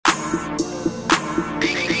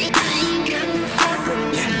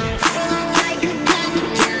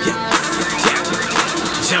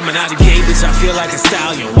Coming out the gate, bitch, I feel like a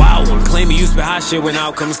stallion. Wild one, claiming you spit hot shit when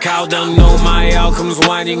outcomes. Cow don't know my outcomes,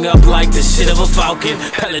 winding up like the shit of a falcon.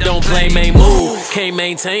 Pellet don't play, main move. Can't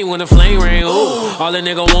maintain when the flame ring. Ooh, all a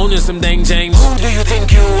nigga want is some dang James. Who do you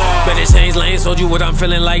think you are? Better change lanes, told you what I'm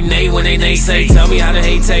feeling like Nate when they say. Tell me how the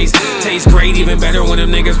hate tastes. Tastes great, even better when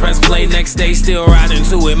them niggas press play. Next day, still riding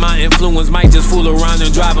to it. My influence might just fool around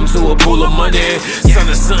and drive them to a pool of money. Son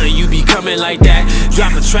of son, you be coming like that.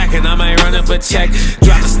 Drop a track and I might run up a check.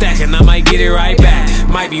 Drop a stack and I might get it right back.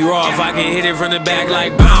 Might be raw if I can hit it from the back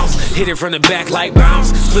like bounce. Hit it from the back like bounce.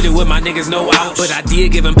 Split it with my niggas, no ouch. But I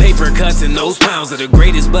did give them paper cuts and those pounds of the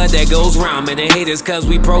greatest bud that goes round. Man, they hate us cause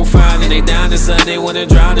we profound and they down the sun. They wanna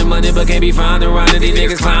drown in money but can't be found around it. These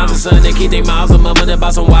niggas clowns the sun. They keep their mouths on mumbling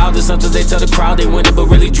about some wild or something. They tell the crowd they winning but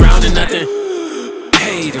really drowning nothing.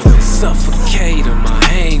 Hate them, suffocate them. I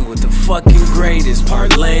hang with the fucking greatest,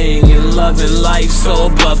 parlaying and loving life so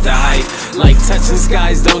above the height. Like touching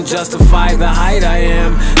skies don't justify the height I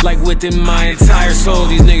am. Like within my entire soul,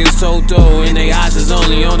 these niggas Toto and they eyes is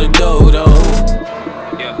only on the dodo.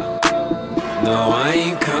 No, I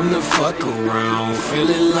ain't come to fuck around.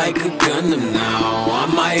 Feeling like a Gundam now. I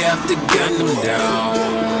might have to gun them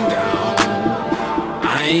down.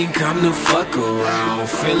 I ain't come to fuck around.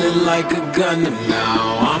 Feeling like a Gundam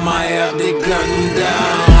now. I might have to gun them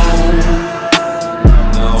down.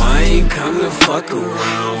 No, I ain't come to fuck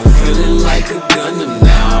around. Feeling like a Gundam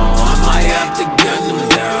now. I might have to gun them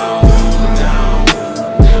down.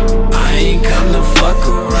 I ain't come to fuck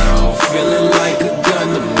around. Feeling